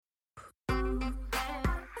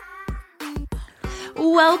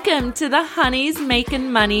Welcome to the Honey's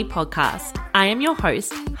Making Money podcast. I am your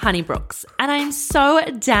host, Honey Brooks, and I am so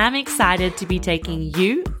damn excited to be taking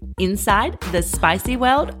you inside the spicy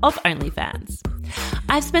world of OnlyFans.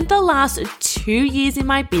 I've spent the last 2 years in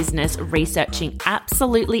my business researching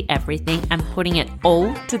absolutely everything and putting it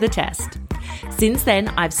all to the test. Since then,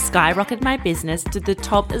 I've skyrocketed my business to the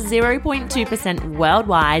top 0.2%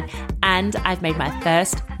 worldwide, and I've made my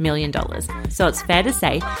first $1 million. So it's fair to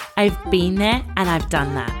say I've been there and I've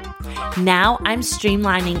done that. Now I'm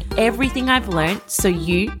streamlining everything I've learned so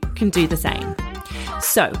you can do the same.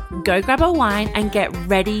 So go grab a wine and get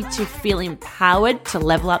ready to feel empowered to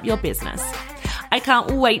level up your business. I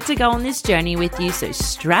can't wait to go on this journey with you, so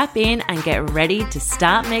strap in and get ready to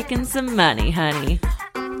start making some money, honey.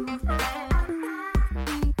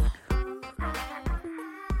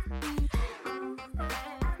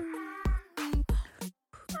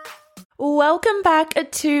 Welcome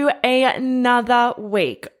back to another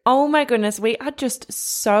week. Oh my goodness, we are just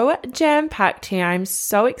so jam-packed here. I'm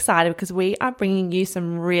so excited because we are bringing you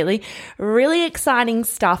some really, really exciting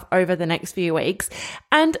stuff over the next few weeks.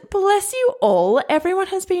 And bless you all, everyone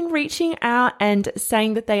has been reaching out and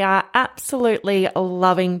saying that they are absolutely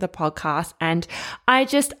loving the podcast. And I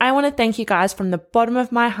want to thank you guys from the bottom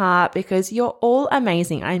of my heart because you're all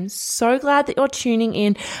amazing. I'm so glad that you're tuning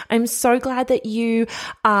in. I'm so glad that you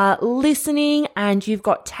are listening and you've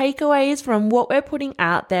got takeaways from what we're putting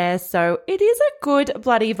out there. So it is a good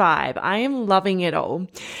bloody vibe. I am loving it all.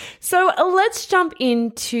 So let's jump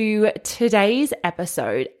into today's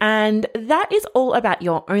episode. And that is all about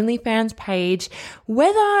your OnlyFans page,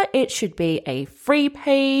 whether it should be a free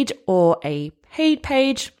page or a paid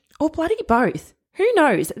page or bloody both. Who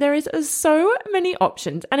knows? There is so many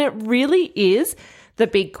options and it really is the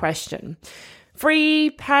big question. Free,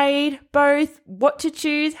 paid, both, what to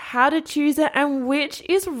choose, how to choose it, and which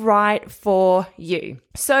is right for you.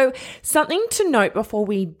 So something to note before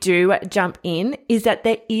we do jump in is that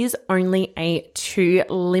there is only a 2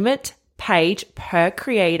 limit page per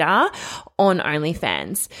creator on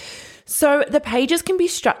OnlyFans. So the pages can be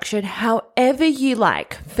structured however you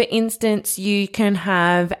like. For instance, you can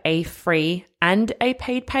have a free and a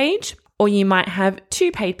paid page. Or you might have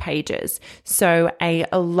 2 paid pages, so a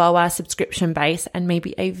lower subscription base and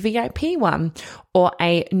maybe a VIP one or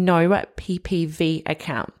a no PPV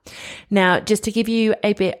account. Now, just to give you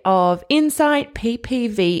a bit of insight,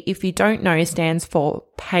 PPV, if you don't know, stands for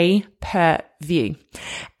pay per view.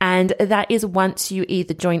 And that is once you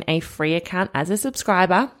either join a free account as a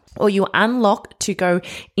subscriber or you unlock to go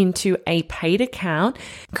into a paid account,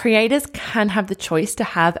 creators can have the choice to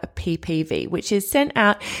have a PPV, which is sent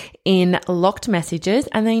out in locked messages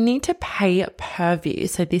and they need to pay per view.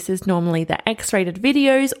 So this is normally the X-rated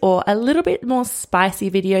videos or a little bit more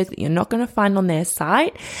spicy videos that you're not going to find on their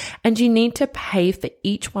site. And you need to pay for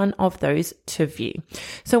each one of those to view.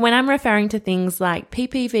 So when I'm referring to things like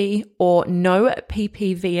PPV or no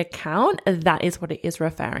PPV account, that is what it is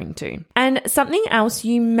referring to. And something else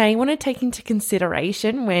you may want to take into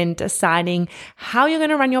consideration when deciding how you're going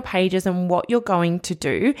to run your pages and what you're going to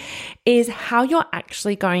do is how you're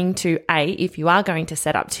actually going to, if you are going to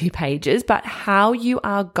set up 2 pages, but how you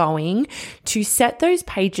are going to set those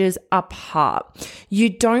pages apart. You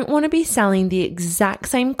don't want to be selling the exact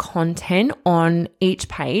same content on each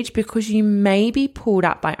page because you may be pulled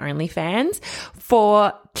up by OnlyFans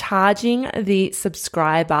for charging the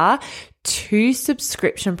subscriber 2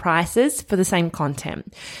 subscription prices for the same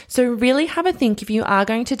content. So really have a think if you are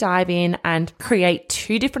going to dive in and create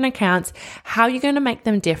 2 different accounts, how you're going to make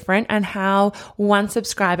them different and how one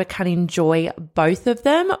subscriber can enjoy both of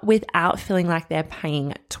them without feeling like they're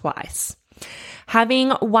paying twice.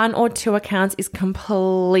 Having 1 or 2 accounts is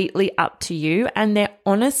completely up to you, and there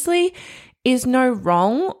honestly is no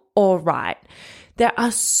wrong or right. There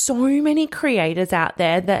are so many creators out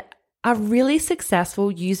there that are really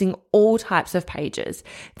successful using all types of pages.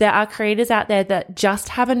 There are creators out there that just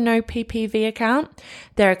have a no PPV account.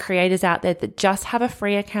 There are creators out there that just have a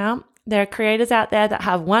free account. There are creators out there that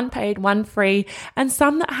have 1 paid, 1 free, and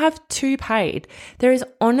some that have 2 paid. There is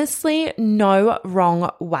honestly no wrong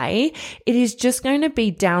way. It is just going to be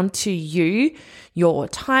down to you, your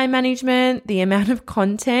time management, the amount of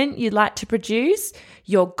content you'd like to produce,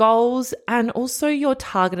 your goals, and also your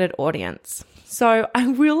targeted audience. So I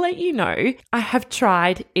will let you know, I have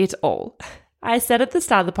tried it all. I said at the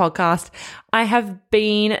start of the podcast, I have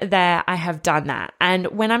been there, I have done that. And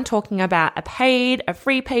when I'm talking about a paid, a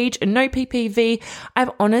free page, a no PPV,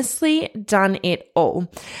 I've honestly done it all.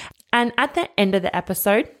 And at the end of the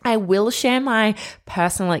episode, I will share my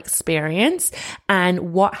personal experience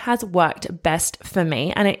and what has worked best for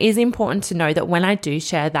me. And it is important to know that when I do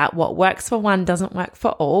share that, what works for one doesn't work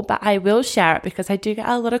for all, but I will share it because I do get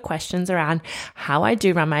a lot of questions around how I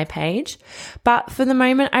do run my page. But for the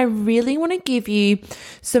moment, I really want to give you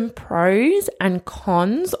some pros and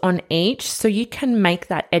cons on each so you can make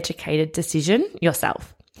that educated decision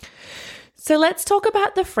yourself. So let's talk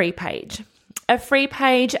about the free page. A free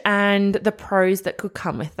page and the pros that could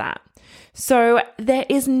come with that. So there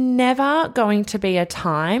is never going to be a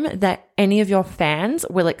time that any of your fans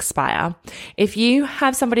will expire. If you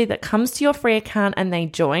have somebody that comes to your free account and they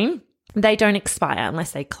join, they don't expire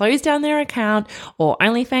unless they close down their account or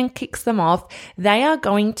OnlyFans kicks them off. They are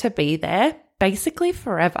going to be there basically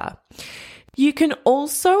forever. You can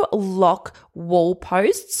also lock wall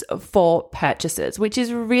posts for purchases, which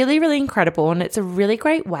is really, really incredible. And it's a really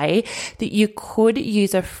great way that you could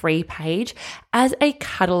use a free page as a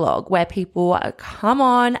catalog where people come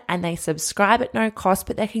on and they subscribe at no cost,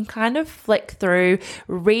 but they can kind of flick through,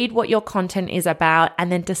 read what your content is about,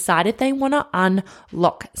 and then decide if they want to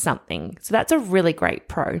unlock something. So that's a really great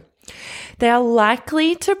pro. They are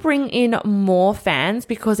likely to bring in more fans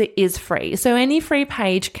because it is free. So any free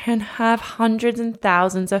page can have hundreds and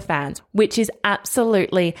thousands of fans, which is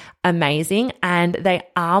absolutely amazing. And they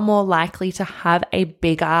are more likely to have a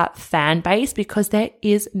bigger fan base because there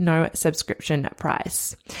is no subscription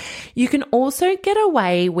price. You can also get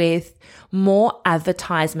away with more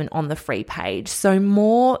advertisement on the free page. So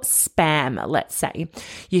more spam, let's say.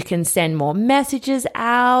 You can send more messages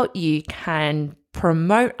out. You can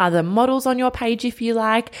promote other models on your page if you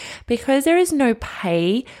like. Because there is no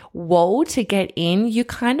pay wall to get in, you're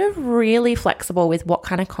kind of really flexible with what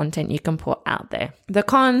kind of content you can put out there. The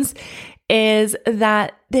cons is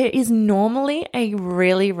that there is normally a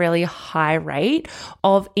really, really high rate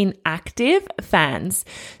of inactive fans.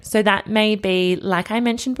 So that may be, like I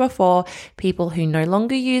mentioned before, people who no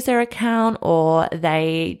longer use their account or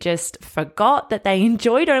they just forgot that they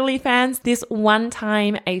enjoyed OnlyFans this one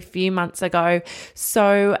time a few months ago.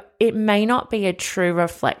 So it may not be a true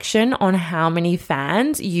reflection on how many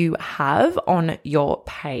fans you have on your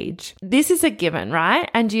page. This is a given, right?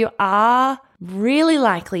 And you are really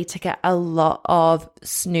likely to get a lot of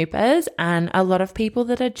snoopers and a lot of people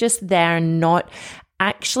that are just there and not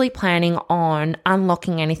actually planning on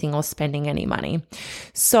unlocking anything or spending any money.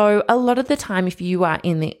 So a lot of the time, if you are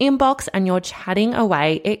in the inbox and you're chatting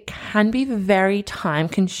away, it can be very time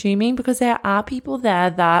consuming because there are people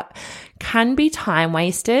there that can be time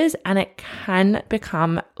wasters and it can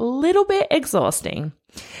become a little bit exhausting.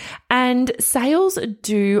 And sales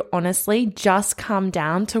do honestly just come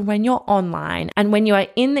down to when you're online and when you are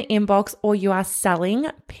in the inbox or you are selling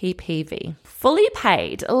PPV. Fully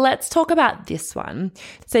paid. Let's talk about this one.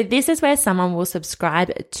 So this is where someone will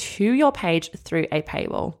subscribe to your page through a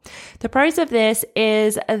paywall. The pros of this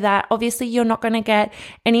is that obviously you're not going to get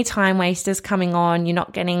any time wasters coming on. You're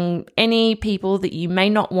not getting any people that you may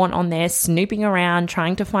not want on there snooping around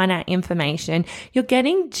trying to find out information. You're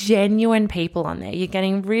getting genuine people on there. You're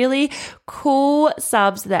getting really cool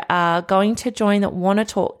subs that are going to join, that want to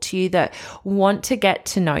talk to you, that want to get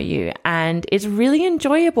to know you. And it's really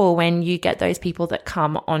enjoyable when you get those people that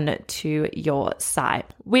come on to your site,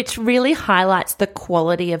 which really highlights the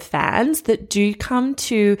quality of fans that do come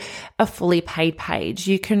to a fully paid page.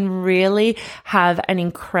 You can really have an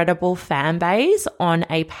incredible fan base on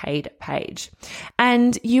a paid page.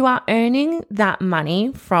 And you are earning that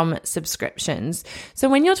money from subscriptions. So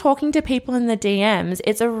when you're talking to people in the DMs,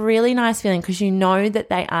 it's a really nice feeling because you know that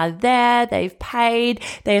they are there, they have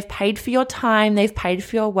paid for your time, they've paid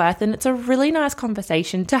for your worth, and it's a really nice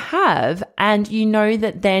conversation to have. And you know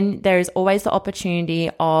that then there is always the opportunity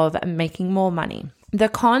of making more money. The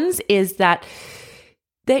cons is that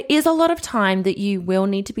there is a lot of time that you will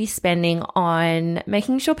need to be spending on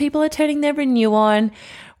making sure people are turning their renew on.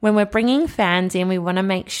 When we're bringing fans in, we want to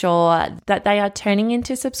make sure that they are turning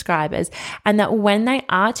into subscribers and that when they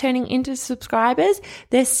are turning into subscribers,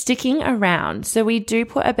 they're sticking around. So we do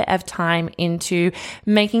put a bit of time into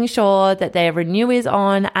making sure that their renew is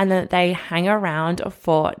on and that they hang around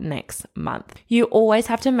for next month. You always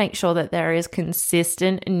have to make sure that there is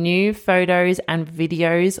consistent new photos and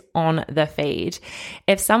videos on the feed.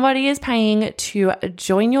 If somebody is paying to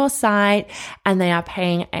join your site and they are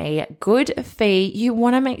paying a good fee, you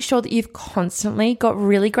want to make sure that you've constantly got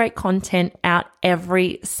really great content out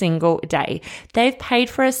every single day. They've paid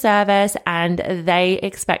for a service and they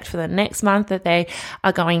expect for the next month that they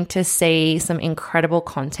are going to see some incredible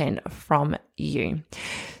content from you.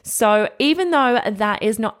 So even though that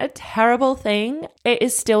is not a terrible thing, it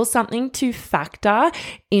is still something to factor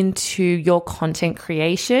into your content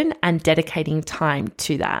creation and dedicating time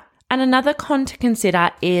to that. And another con to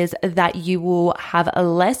consider is that you will have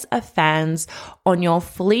less fans on your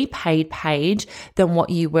fully paid page than what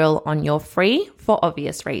you will on your free, for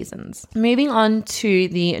obvious reasons. Moving on to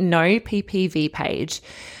the no PPV page.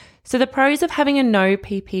 So the pros of having a no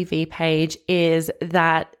PPV page is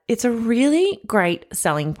that it's a really great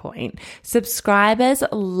selling point. Subscribers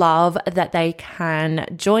love that they can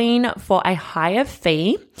join for a higher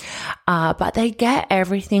fee, but they get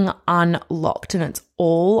everything unlocked and it's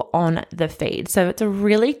all on the feed. So it's a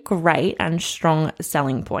really great and strong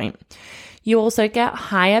selling point. You also get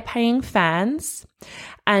higher paying fans,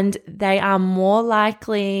 and they are more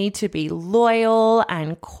likely to be loyal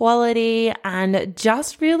and quality and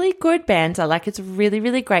just really good banter. Like, it's really,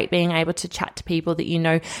 really great being able to chat to people that you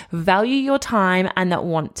know value your time and that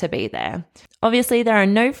want to be there. Obviously, there are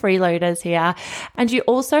no freeloaders here, and you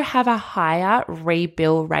also have a higher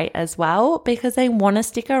rebill rate as well because they want to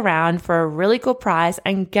stick around for a really good price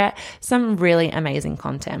and get some really amazing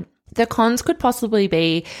content. The cons could possibly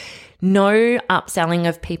be no upselling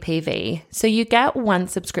of PPV. So you get one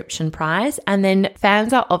subscription price, and then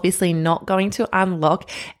fans are obviously not going to unlock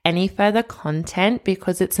any further content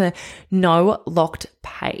because it's a no locked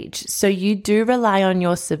page. So you do rely on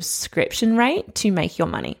your subscription rate to make your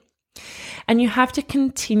money. And you have to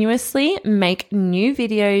continuously make new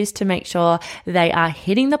videos to make sure they are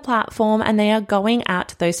hitting the platform and they are going out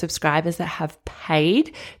to those subscribers that have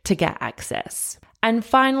paid to get access. And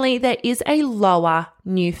finally, there is a lower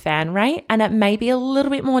new fan rate, and it may be a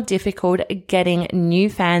little bit more difficult getting new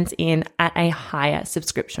fans in at a higher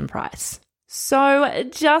subscription price. So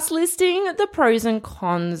just listing the pros and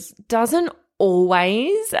cons doesn't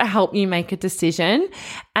always help you make a decision.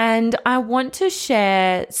 And I want to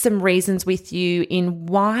share some reasons with you in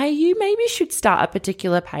why you maybe should start a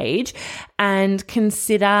particular page and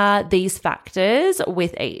consider these factors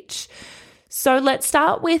with each. So let's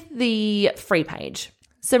start with the free page.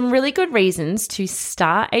 Some really good reasons to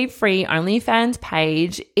start a free OnlyFans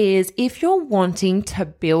page is if you're wanting to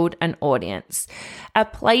build an audience, a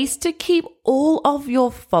place to keep all of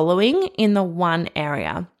your following in the one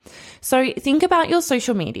area. So think about your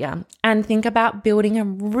social media and think about building a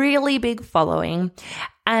really big following,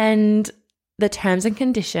 and the terms and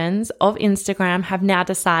conditions of Instagram have now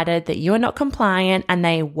decided that you are not compliant and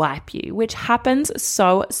they wipe you, which happens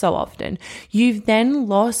so often. You've then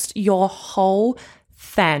lost your whole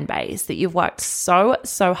fan base that you've worked so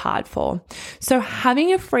hard for. So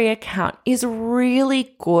having a free account is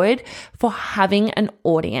really good for having an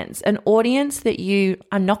audience that you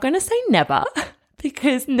are not going to say never,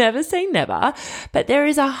 because never say never, but there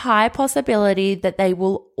is a high possibility that they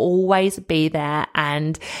will always be there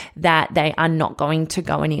and that they are not going to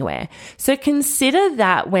go anywhere. So consider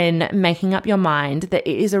that when making up your mind, that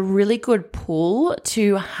it is a really good pull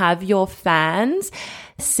to have your fans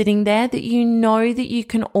sitting there that you know that you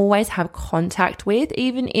can always have contact with.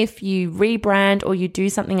 Even if you rebrand or you do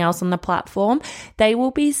something else on the platform, they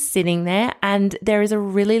will be sitting there, and there is a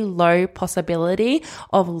really low possibility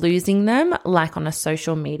of losing them like on a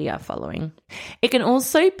social media following. It can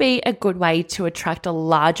also be a good way to attract a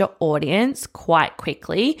larger audience quite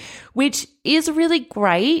quickly, which is really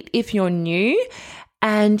great if you're new,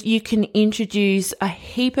 and you can introduce a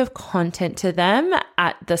heap of content to them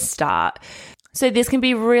at the start. So this can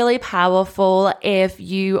be really powerful if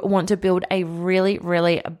you want to build a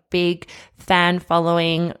really big fan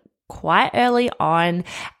following quite early on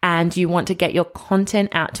and you want to get your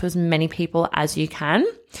content out to as many people as you can.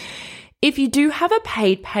 If you do have a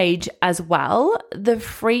paid page as well, the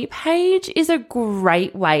free page is a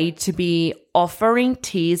great way to be offering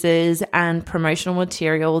teasers and promotional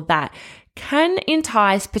material that can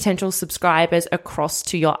entice potential subscribers across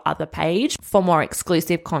to your other page for more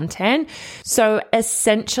exclusive content. So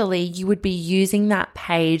essentially, you would be using that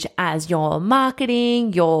page as your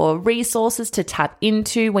marketing, your resources to tap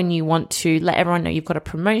into when you want to let everyone know you've got a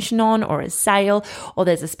promotion on or a sale, or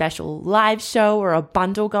there's a special live show or a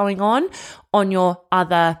bundle going on your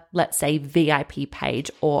other, let's say, VIP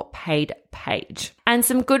page or paid page. And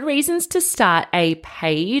some good reasons to start a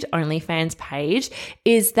paid OnlyFans page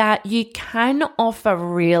is that you can offer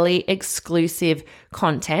really exclusive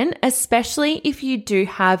content, especially if you do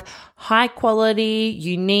have high quality,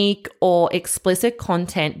 unique, or explicit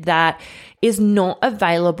content that is not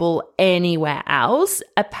available anywhere else.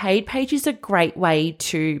 A paid page is a great way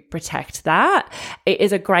to protect that. It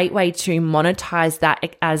is a great way to monetize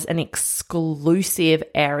that as an exclusive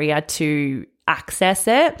area to access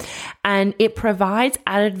it, and it provides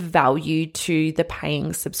added value to the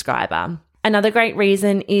paying subscriber. Another great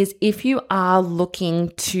reason is if you are looking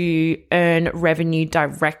to earn revenue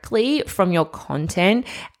directly from your content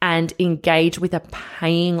and engage with a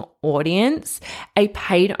paying audience, a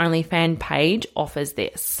paid OnlyFans page offers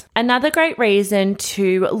this. Another great reason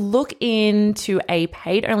to look into a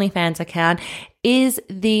paid OnlyFans account is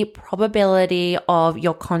the probability of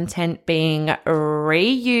your content being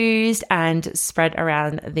reused and spread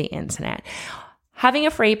around the internet. Having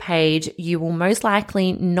a free page, you will most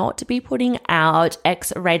likely not be putting out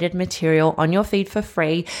X-rated material on your feed for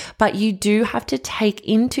free, but you do have to take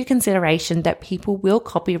into consideration that people will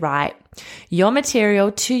copyright your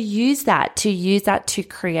material to use that to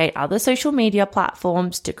create other social media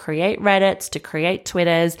platforms, to create Reddits, to create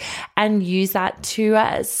Twitters, and use that to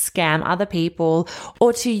scam other people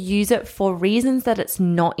or to use it for reasons that it's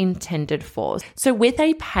not intended for. So with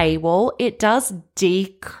a paywall, it does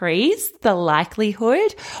decrease the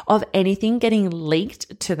likelihood of anything getting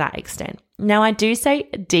leaked to that extent. Now, I do say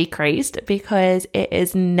decreased because it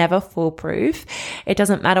is never foolproof. It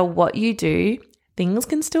doesn't matter what you do. Things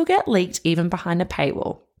can still get leaked even behind a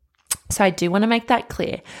paywall. So I do want to make that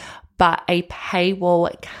clear, but a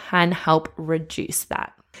paywall can help reduce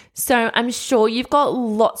that. So I'm sure you've got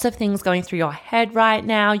lots of things going through your head right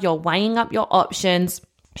now. You're weighing up your options.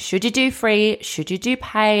 Should you do free? Should you do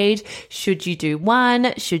paid? Should you do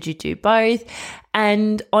one? Should you do both?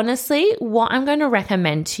 And honestly, what I'm going to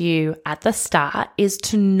recommend to you at the start is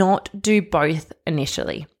to not do both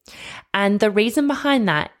initially. And the reason behind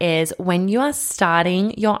that is when you are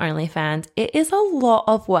starting your OnlyFans, it is a lot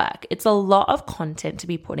of work. It's a lot of content to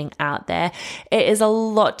be putting out there. It is a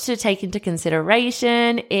lot to take into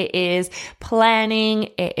consideration. It is planning.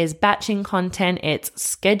 It is batching content. It's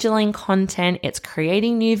scheduling content. It's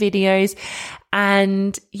creating new videos.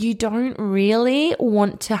 And you don't really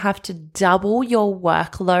want to have to double your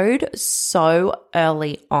workload so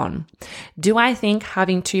early on. Do I think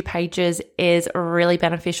having 2 pages is really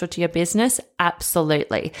beneficial to your business?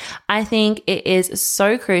 Absolutely. I think it is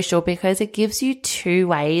so crucial because it gives you 2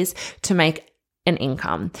 ways to make an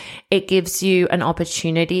income. It gives you an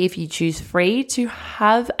opportunity, if you choose free, to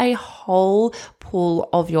have a whole pool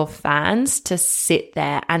of your fans to sit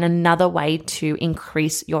there, and another way to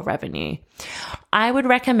increase your revenue. I would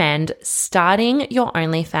recommend starting your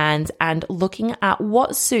OnlyFans and looking at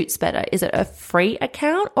what suits better. Is it a free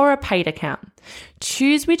account or a paid account?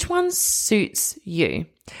 Choose which one suits you.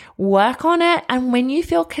 Work on it, and when you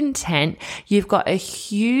feel content, you've got a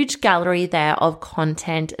huge gallery there of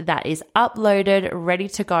content that is uploaded, ready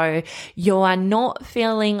to go. You are not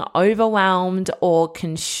feeling overwhelmed or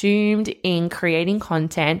consumed in creating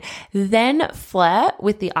content. Then flirt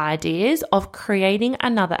with the ideas of creating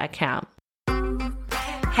another account.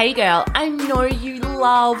 Hey girl, I know you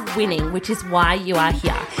love winning, which is why you are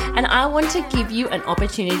here. And I want to give you an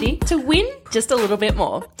opportunity to win just a little bit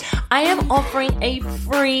more. I am offering a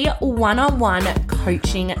free one-on-one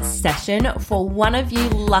coaching session for one of you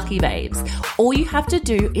lucky babes. All you have to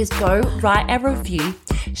do is go write a review,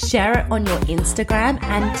 share it on your Instagram,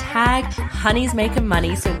 and tag Honey's Making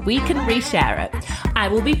Money so we can reshare it. I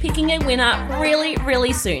will be picking a winner really,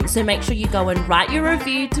 really soon. So make sure you go and write your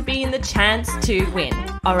review to be in the chance to win.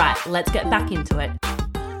 All right, let's get back into it.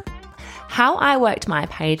 How I worked my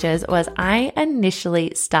pages was I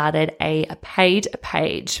initially started a paid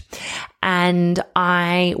page, and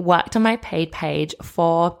I worked on my paid page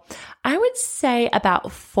for, I would say,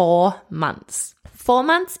 about 4 months. 4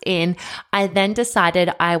 months in, I then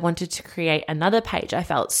decided I wanted to create another page. I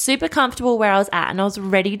felt super comfortable where I was at, and I was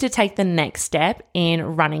ready to take the next step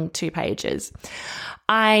in running 2 pages.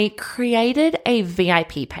 I created a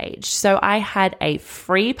VIP page. So I had a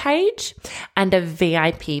free page and a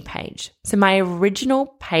VIP page. So my original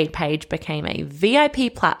paid page became a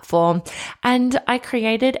VIP platform, and I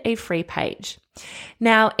created a free page.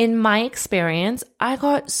 Now, in my experience, I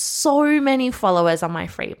got so many followers on my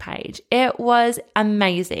free page. It was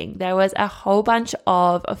amazing. There was a whole bunch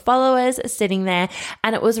of followers sitting there,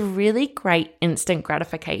 and it was really great instant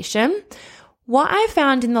gratification. What I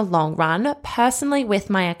found in the long run, personally with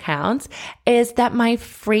my accounts, is that my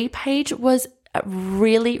free page was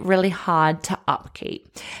really, really hard to upkeep.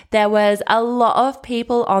 There was a lot of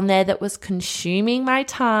people on there that was consuming my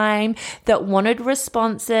time, that wanted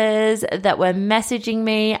responses, that were messaging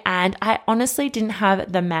me, and I honestly didn't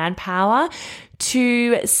have the manpower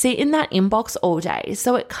to sit in that inbox all day.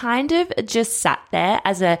 So it kind of just sat there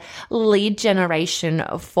as a lead generation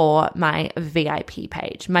for my VIP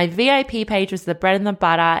page. My VIP page was the bread and the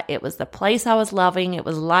butter. It was the place I was loving. It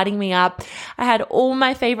was lighting me up. I had all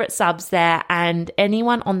my favorite subs there, and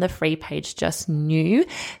anyone on the free page just knew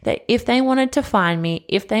that if they wanted to find me,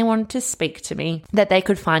 if they wanted to speak to me, that they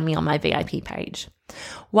could find me on my VIP page.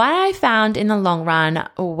 What I found in the long run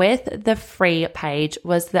with the free page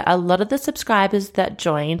was that a lot of the subscribers that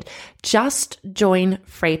joined just join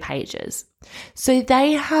free pages. So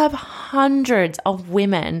they have hundreds of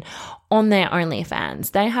women on their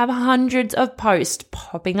OnlyFans. They have hundreds of posts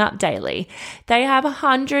popping up daily. They have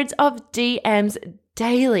hundreds of DMs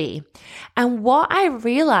daily. And what I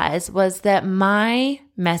realized was that my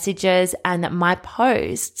messages and my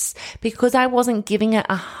posts, because I wasn't giving it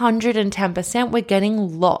 110%, we're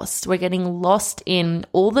getting lost. We're getting lost in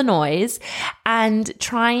all the noise, and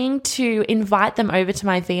trying to invite them over to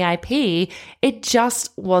my VIP, it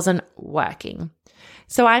just wasn't working.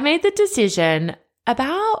 So I made the decision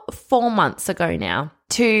about 4 months ago now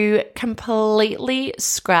to completely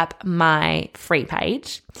scrap my free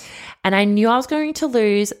page. And I knew I was going to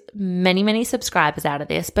lose many, many subscribers out of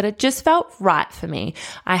this, but it just felt right for me.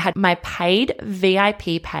 I had my paid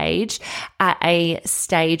VIP page at a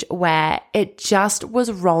stage where it just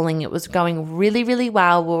was rolling. It was going really, really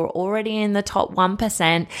well. We were already in the top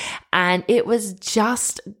 1%, and it was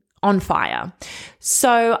just on fire.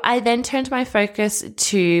 So I then turned my focus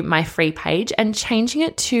to my free page and changing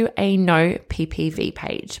it to a no PPV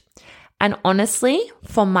page. And honestly,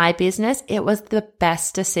 for my business, it was the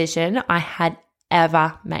best decision I had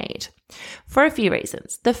ever made for a few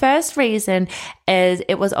reasons. The first reason is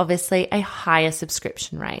it was obviously a higher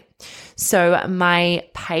subscription rate. So my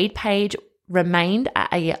paid page remained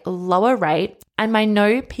at a lower rate, and my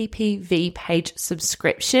no PPV page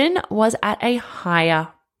subscription was at a higher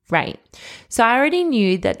rate. So I already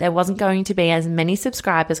knew that there wasn't going to be as many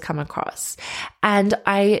subscribers come across. And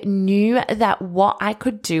I knew that what I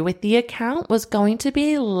could do with the account was going to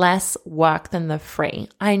be less work than the free.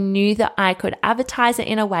 I knew that I could advertise it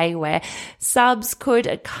in a way where subs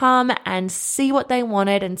could come and see what they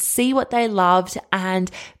wanted and see what they loved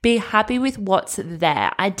and be happy with what's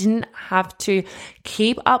there. I didn't have to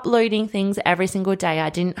keep uploading things every single day. I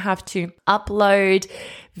didn't have to upload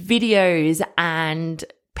videos and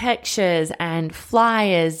pictures and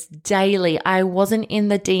flyers daily. I wasn't in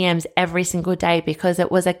the DMs every single day because it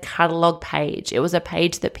was a catalog page. It was a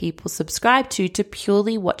page that people subscribed to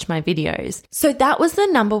purely watch my videos. So that was the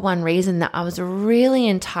number one reason that I was really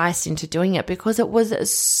enticed into doing it, because it was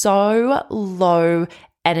so low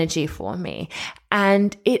energy for me.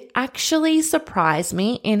 And it actually surprised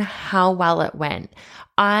me in how well it went.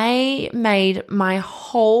 I made my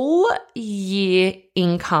whole year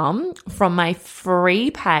income from my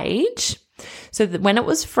free page. So that when it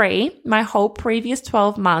was free, my whole previous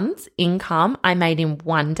 12 months income, I made in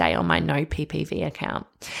one day on my no PPV account.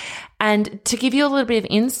 And to give you a little bit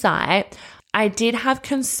of insight, I did have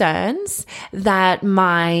concerns that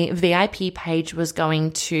my VIP page was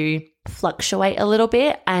going to fluctuate a little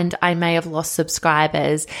bit and I may have lost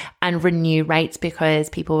subscribers and renew rates because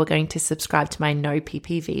people were going to subscribe to my no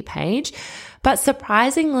PPV page. But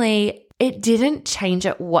surprisingly, it didn't change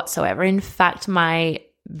it whatsoever. In fact, my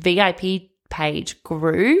VIP page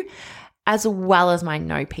grew as well as my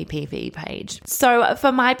no PPV page. So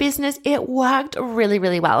for my business, it worked really,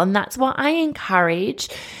 really well. And that's what I encourage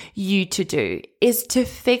you to do, is to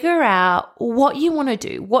figure out what you want to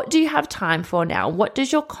do. What do you have time for now? What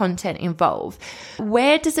does your content involve?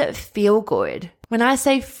 Where does it feel good? When I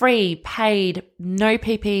say free, paid, no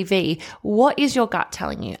PPV, what is your gut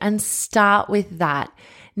telling you? And start with that.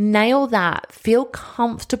 Nail that. Feel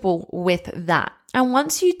comfortable with that. And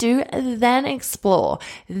once you do, then explore,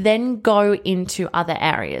 then go into other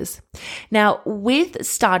areas. Now, with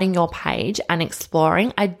starting your page and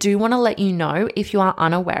exploring, I do want to let you know, if you are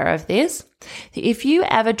unaware of this, that if you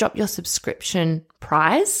ever drop your subscription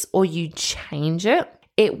price or you change it,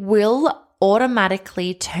 it will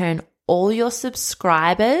automatically turn all your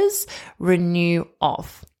subscribers renew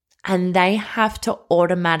off, and they have to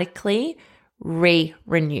automatically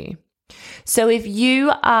renew. So if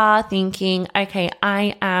you are thinking, okay,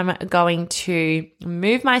 I am going to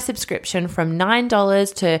move my subscription from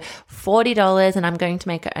 $9 to $40 and I'm going to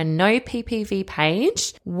make it a no PPV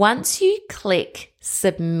page, once you click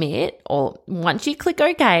submit or once you click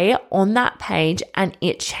OK on that page and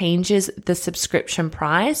it changes the subscription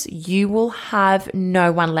price, you will have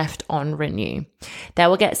no one left on renew. They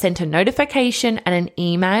will get sent a notification and an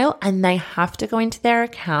email, and they have to go into their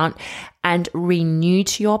account and renew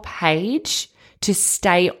to your page to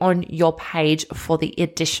stay on your page for the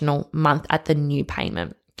additional month at the new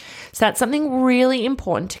payment. So that's something really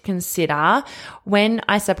important to consider when,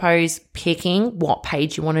 I suppose, picking what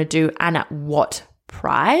page you want to do and at what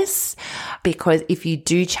price, because if you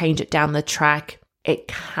do change it down the track, it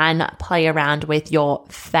can play around with your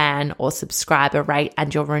fan or subscriber rate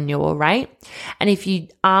and your renewal rate. And if you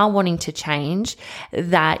are wanting to change,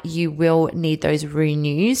 that you will need those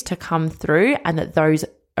renews to come through, and that those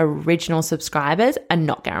original subscribers are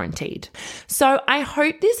not guaranteed. So I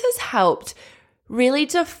hope this has helped really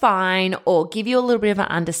define or give you a little bit of an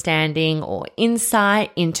understanding or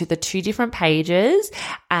insight into the two different pages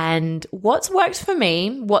and what's worked for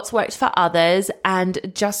me, what's worked for others, and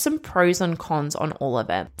just some pros and cons on all of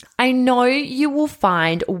it. I know you will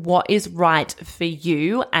find what is right for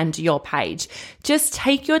you and your page. Just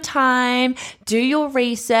take your time, do your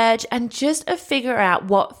research, and just figure out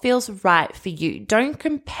what feels right for you. Don't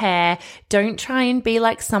compare. Don't try and be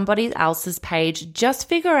like somebody else's page. Just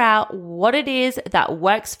figure out what it is that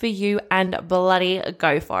works for you and bloody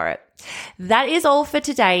go for it. That is all for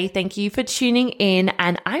today. Thank you for tuning in,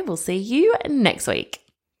 and I will see you next week.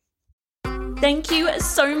 Thank you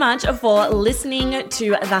so much for listening to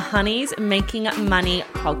the Honey's Making Money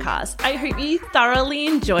podcast. I hope you thoroughly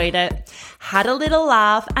enjoyed it, had a little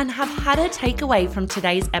laugh, and have had a takeaway from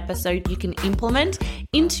today's episode you can implement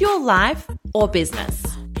into your life or business.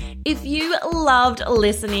 If you loved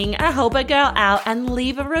listening, help a girl out and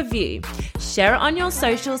leave a review. Share it on your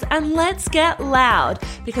socials and let's get loud,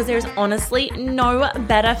 because there's honestly no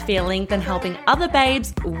better feeling than helping other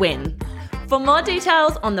babes win. For more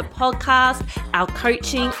details on the podcast, our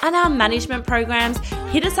coaching, and our management programs,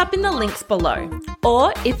 hit us up in the links below.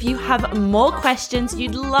 Or if you have more questions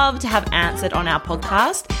you'd love to have answered on our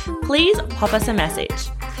podcast, please pop us a message.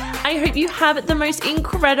 I hope you have the most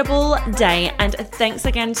incredible day, and thanks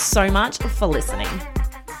again so much for listening.